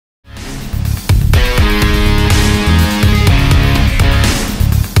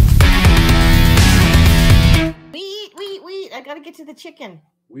get to the chicken.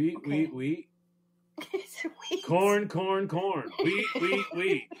 Wheat, Okay. wheat. It's wheat. Corn, corn, corn. Wheat, wheat,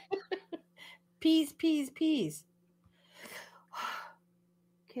 wheat. Peas, peas, peas.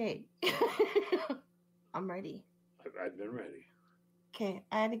 Okay. I'm ready. I've been ready. Okay,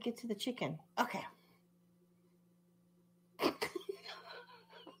 I had to get to the chicken. Okay.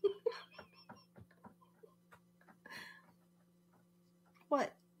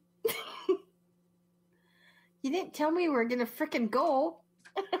 What? You didn't tell me we were gonna frickin' go.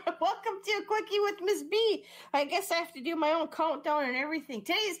 Welcome to a Quickie with Miss B. I guess I have to do my own countdown and everything.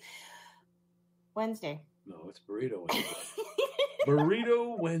 Today's Wednesday. No, it's Burrito Wednesday.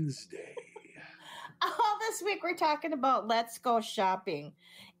 Burrito Wednesday. All this week we're talking about Let's Go Shopping.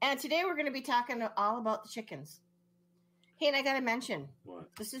 And today we're going to be talking all about the chickens. Hey, and I got to mention, What?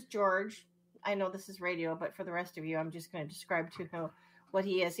 This is George. I know this is radio, but for the rest of you, I'm just going to describe to you what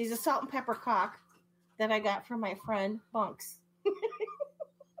he is. He's a salt and pepper cock that I got from my friend Bunks.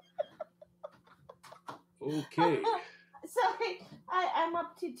 Okay. So I'm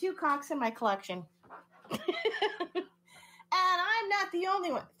up to 2 cocks in my collection. And I'm not the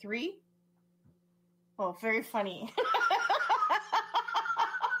only one. 3? Oh, very funny.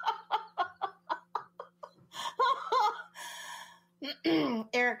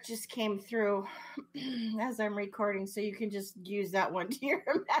 Eric just came through as I'm recording, so you can just use that one to your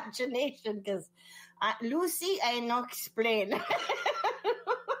imagination, because Lucy, I no explain.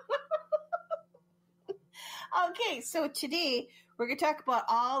 Okay, so today we're going to talk about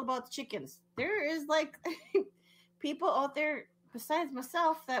all about the chickens. There is like people out there besides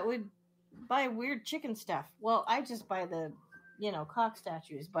myself that would buy weird chicken stuff. Well, I just buy the, cock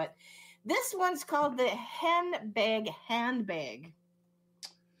statues, but this one's called the hen bag handbag.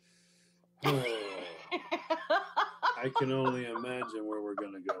 I can only imagine where we're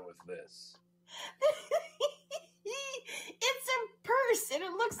going to go with this. It's a purse and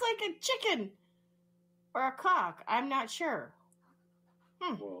it looks like a chicken or a cock. I'm not sure.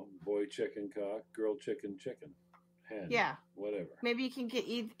 Well, boy chicken cock, girl chicken chicken, hen. Yeah. Whatever. Maybe you can get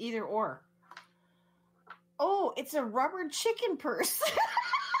either or. Oh, it's a rubber chicken purse.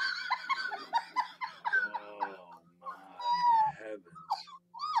 Oh, my heavens.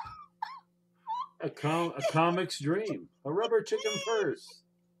 A comic's dream. A rubber chicken purse.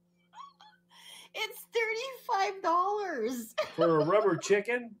 It's $35 For a rubber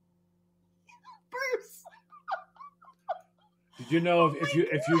chicken? purse. Did you know if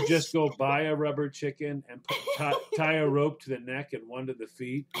you just go buy a rubber chicken and tie a rope to the neck and one to the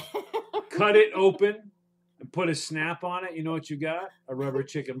feet, cut it open, and put a snap on it, you know what you got? A rubber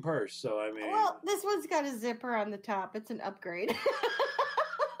chicken purse. So, I mean... Well, this one's got a zipper on the top. It's an upgrade.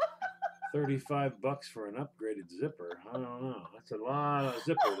 $35 for an upgraded zipper. I don't know. That's a lot of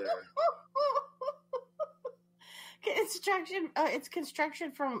zipper there. It's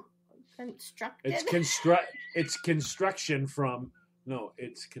construction from... Constructed? It's construction from... No,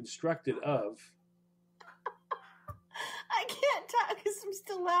 it's constructed of... I can't talk because I'm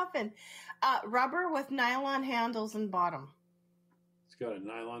still laughing. Rubber with nylon handles and bottom. It's got a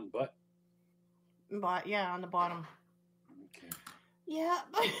nylon butt. But yeah, on the bottom. Okay. Yeah.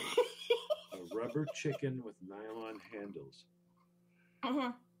 A rubber chicken with nylon handles. Mm-hmm.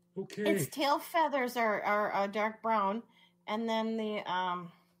 Okay. Its tail feathers are dark brown, and then the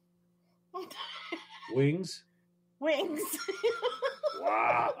Wings. wings.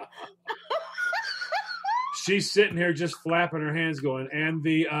 Wow. She's sitting here just flapping her hands, going, and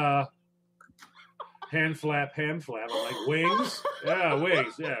the hand flap. I'm like, wings? Yeah,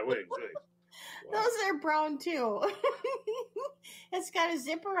 wings. Yeah, wings. Wow. Those are brown too. It's got a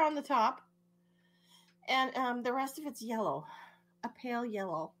zipper on the top, and the rest of it's yellow, a pale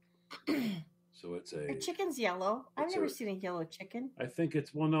yellow. So it's The chicken's yellow. I've never seen a yellow chicken. I think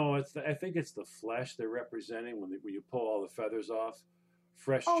it's I think it's the flesh they're representing when you pull all the feathers off.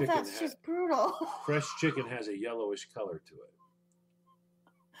 Fresh chicken. That's just brutal. Fresh chicken has a yellowish color to it.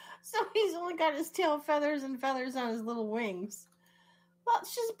 So he's only got his tail feathers and feathers on his little wings.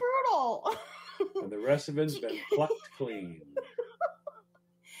 That's just brutal. And the rest of it's been plucked clean.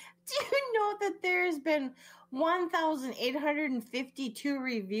 Do you know that there's been 1,852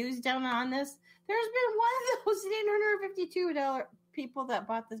 reviews down on this? There's been 1,852 people that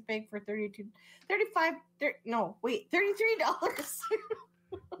bought this bag for $33.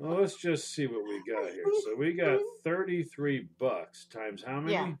 Well, let's just see what we got here. So we got $33 times how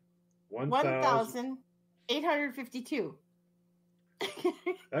many? Yeah. 1,852.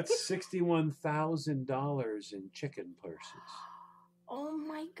 That's $61,000 in chicken purses. Oh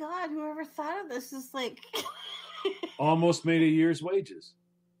my God! Whoever thought of this is like Almost made a year's wages.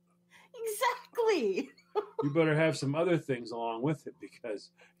 exactly. you better have some other things along with it because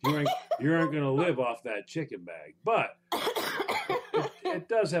you aren't going to live off that chicken bag. But it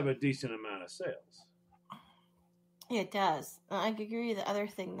does have a decent amount of sales. It does. I agree with the other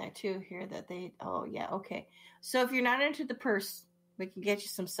thing there too here that they. Oh yeah, okay. So if you're not into the purse, we can get you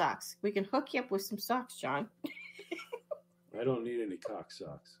some socks. We can hook you up with some socks, John. I don't need any cock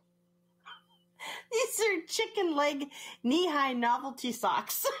socks. These are chicken leg knee-high novelty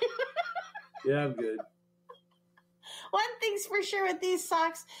socks. Yeah, I'm good. One thing's for sure with these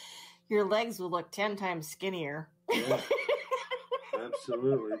socks, your legs will look 10 times skinnier. Yeah,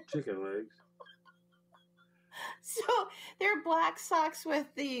 absolutely. Chicken legs. So they're black socks with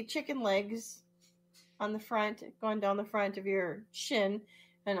the chicken legs on the front, going down the front of your shin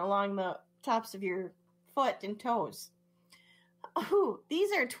and along the tops of your foot and toes. Oh,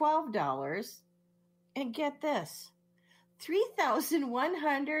 these are $12. And get this,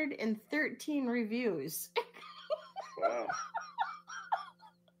 3,113 reviews. Wow.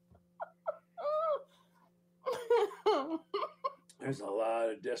 There's a lot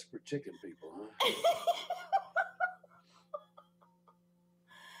of desperate chicken people, huh?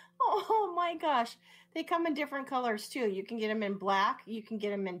 Oh my gosh. They come in different colors too. You can get them in black. You can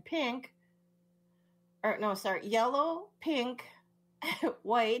get them in pink. Or no, sorry, yellow, pink,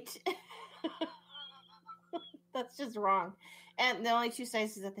 white. That's just wrong. And the only two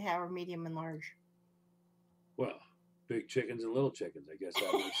sizes that they have are medium and large. Well, big chickens and little chickens. I guess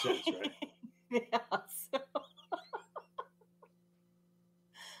that makes sense, right? Yeah. So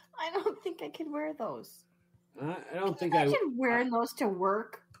I don't think I could wear those. I don't think Imagine wearing those to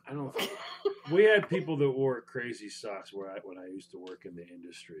work. I don't think we had people that wore crazy socks when I used to work in the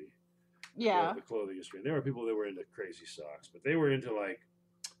industry. Yeah. The clothing industry. And there were people that were into crazy socks, but they were into like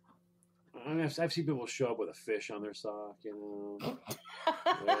I mean, I've seen people show up with a fish on their sock, you know,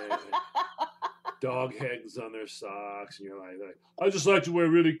 dog heads on their socks, and you're like, I just like to wear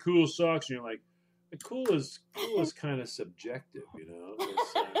really cool socks, and you're like, cool is kind of subjective, you know.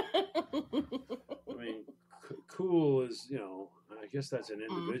 I mean, cool is, you know, I guess that's an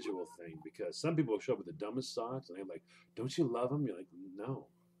individual thing because some people show up with the dumbest socks, and they're like, "Don't you love them?" You're like, "No,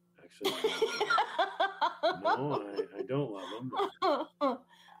 actually, no, I don't love them."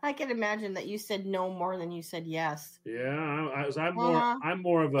 I can imagine that you said no more than you said yes. Yeah, I'm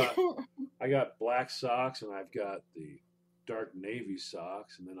more of a. I got black socks and I've got the dark navy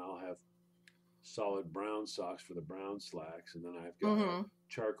socks, and then I'll have solid brown socks for the brown slacks, and then I've got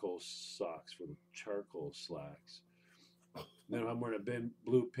charcoal socks for the charcoal slacks. And then if I'm wearing a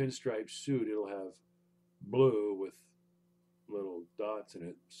blue pinstripe suit, it'll have blue with little dots in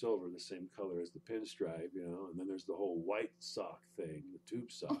it, silver, the same color as the pinstripe, you know, and then there's the whole white sock thing, the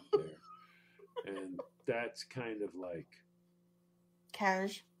tube sock there. And that's kind of like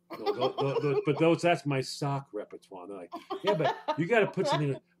cash. But that's my sock repertoire. They're like, yeah, but you got to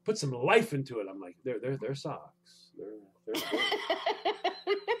put some life into it. I'm like, they're socks.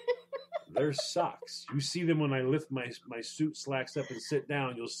 They're socks. You see them when I lift my suit slacks up and sit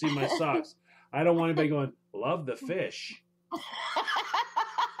down. You'll see my socks. I don't want anybody going, love the fish.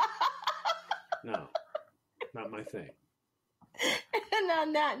 No, not my thing. And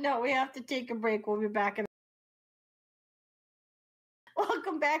on that note, we have to take a break. We'll be back in.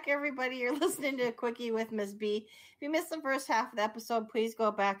 Welcome back, everybody. You're listening to a Quickie with Ms. B. If you missed the first half of the episode, please go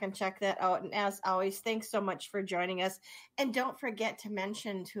back and check that out. And as always, thanks so much for joining us. And don't forget to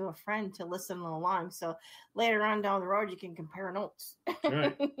mention to a friend to listen along. So later on down the road, you can compare notes.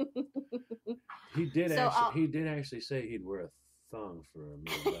 Right. He did actually say he'd wear a thong for $1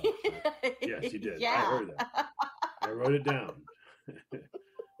 million. Right? Yes, he did. Yeah. I heard that. I wrote it down.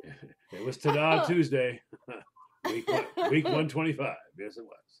 It was Ta-Da Tuesday. Week 125. Yes, it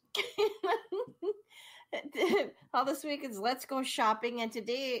was. All this week is Let's Go Shopping, and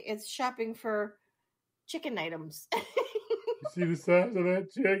today it's shopping for chicken items. You see the size of that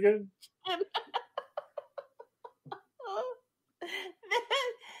chicken?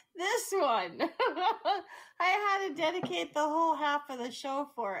 This one. I had to dedicate the whole half of the show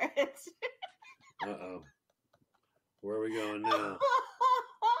for it. Uh-oh. Where are we going now?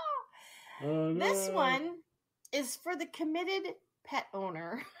 Oh, no. This one is for the committed pet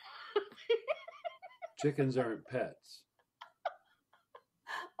owner. Chickens aren't pets.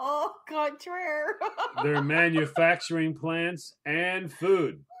 Oh, contraire. They're manufacturing plants and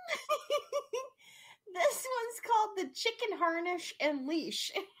food. This one's called the Chicken Harness and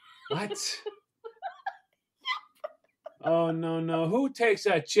Leash. What? Oh, no. Who takes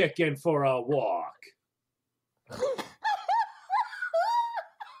a chicken for a walk?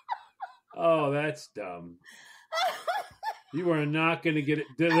 Oh, that's dumb. You are not going to get it.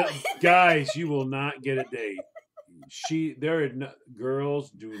 Guys, you will not get a date.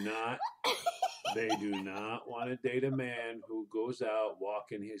 Girls do not, they do not want to date a man who goes out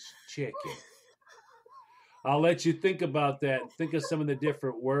walking his chicken. I'll let you think about that and think of some of the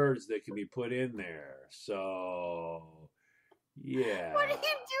different words that can be put in there. So, yeah. What are you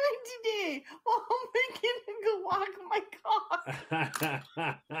doing today? Well, I'm going to go walk my cock.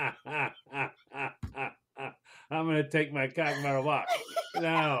 I'm going to take my cock for a walk.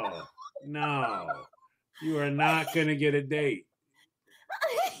 No. You are not going to get a date.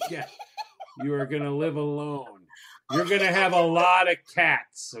 Yeah. You are going to live alone. You're going to have a lot of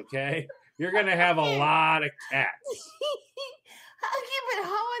cats, okay? You're going to have a lot of cats. Okay, but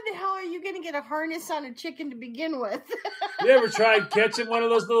how in the hell are you going to get a harness on a chicken to begin with? You ever tried catching one of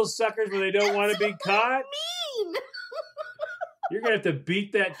those little suckers where they don't want to be caught? Mean. You're going to have to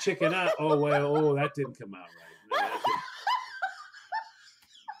beat that chicken up. Oh, well, that didn't come out right.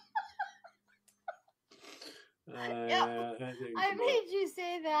 No, that didn't I made you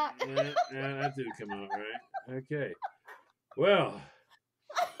say that. that didn't come out right. Okay. Well,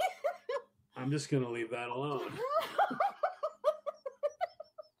 I'm just going to leave that alone.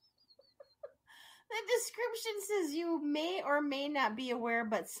 The description says you may or may not be aware,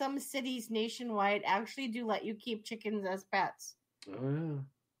 but some cities nationwide actually do let you keep chickens as pets. Oh,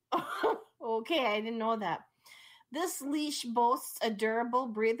 yeah. Okay, I didn't know that. This leash boasts a durable,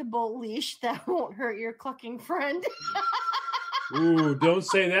 breathable leash that won't hurt your clucking friend. Ooh, don't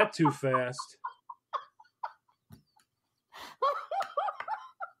say that too fast.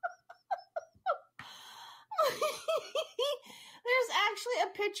 There's actually a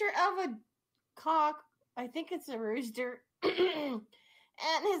picture of a cock. I think it's a rooster. And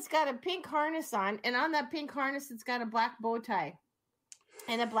it's got a pink harness on. And on that pink harness, it's got a black bow tie.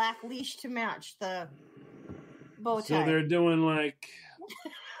 And a black leash to match the bow tie. So they're doing like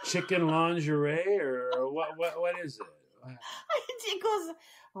chicken lingerie or what is it? It goes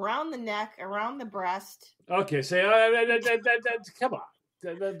around the neck, around the breast. Okay, say come on.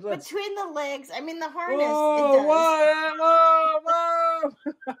 Between the legs. I mean, the harness. Whoa.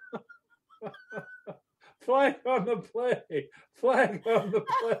 Flag on the play.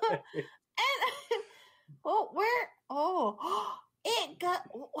 It got.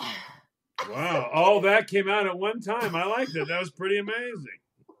 Wow, all that came out at one time. I liked it. That was pretty amazing.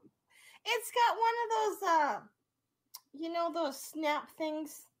 It's got one of those, those snap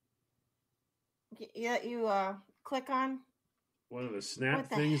things that you click on. One of the snap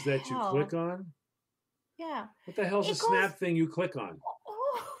things that you click on? Yeah. What the hell's a snap thing you click on?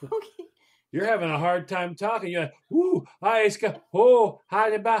 Oh, okay. You're having a hard time talking. You're like, ooh, hi, it's got, the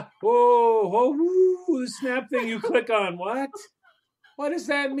snap thing you click on. What? What does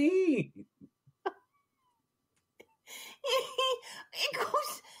that mean? It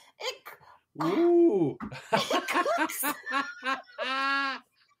goes. Ooh. It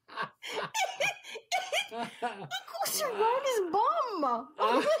goes around his bum. The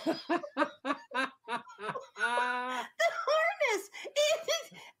harness is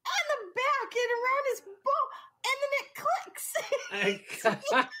on the back and around his bum, and then it clicks. I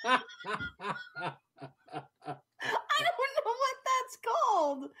don't know what that's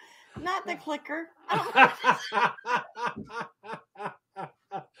called. Not the clicker.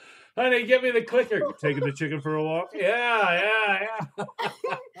 Honey, give me the clicker. You're taking the chicken for a walk? Yeah.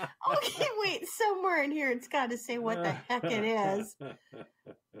 Okay, wait. Somewhere in here, it's got to say what the heck it is.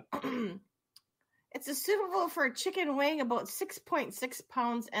 It's suitable for a chicken weighing about 6.6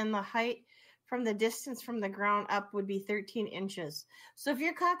 pounds, and the height from the distance from the ground up would be 13 inches. So if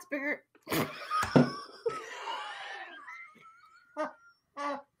your cock's bigger...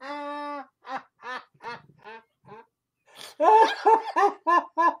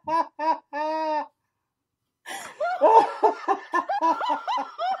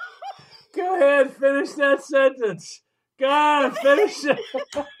 Go ahead, finish that sentence. Go on, finish it. If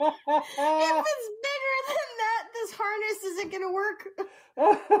it's bigger than that, this harness isn't going to work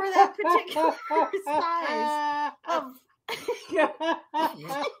for that particular size of chicken.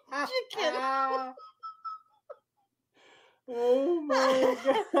 Oh my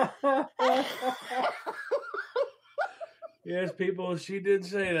God. Yes, people, she did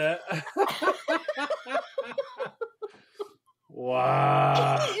say that.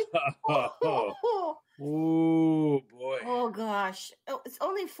 Wow. Oh boy. Oh gosh. Oh, it's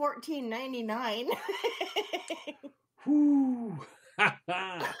only $14.99.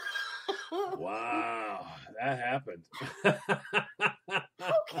 Wow. That happened. How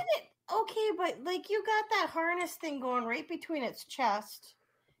can it? Okay, but like you got that harness thing going right between its chest,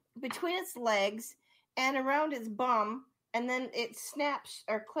 between its legs, and around its bum. and then it snaps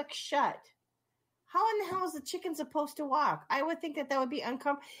or clicks shut. How in the hell is the chicken supposed to walk? I would think that would be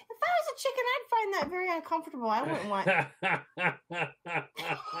uncomfortable. If I was a chicken, I'd find that very uncomfortable. I wouldn't want.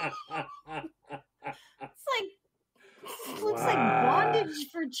 It looks like bondage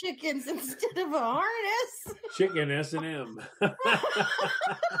for chickens instead of a harness. Chicken S&M. I'm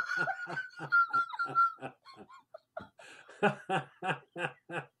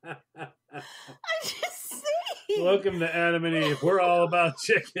just saying. Welcome to Adam and Eve. We're all about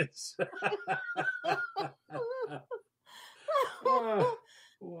chickens. Wow.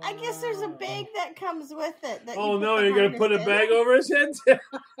 I guess there's a bag that comes with it. That oh no, you're gonna put a bag over his head?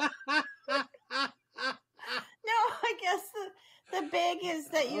 No, I guess the bag is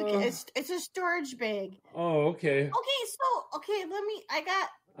that you can. It's a storage bag. Oh, okay. I got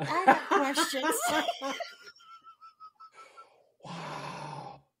questions.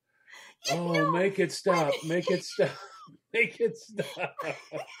 Wow. Make it stop. Make it stop. Make it stop.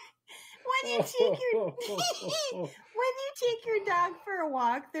 When you take your dog for a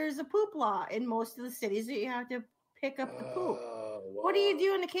walk, there's a poop law in most of the cities that you have to pick up the poop. Wow. What do you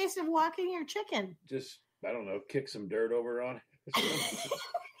do in the case of walking your chicken? Just, I don't know, kick some dirt over on it.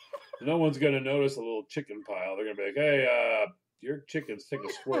 No one's going to notice a little chicken pile. They're going to be like, hey, your chicken's taking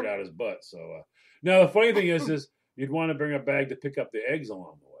a squirt out his butt. So, now the funny thing is you'd want to bring a bag to pick up the eggs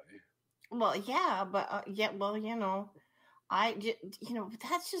along the way. Well, yeah, but,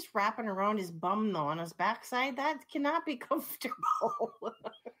 that's just wrapping around his bum, though, on his backside. That cannot be comfortable.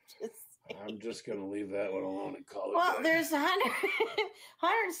 I'm just going to leave that one alone and call it. Well, there's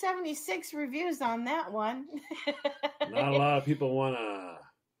 176 reviews on that one. Not a lot of people want to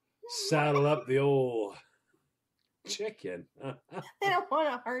saddle up the old chicken. They don't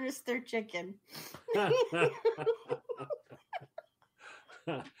want to harness their chicken.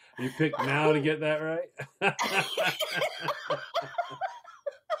 You picked now to get that right?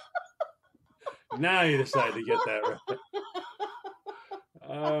 Now you decide to get that right.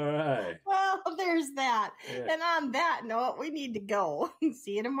 All right. Well, there's that. Yeah. And on that note, we need to go.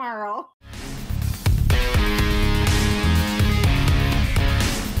 See you tomorrow.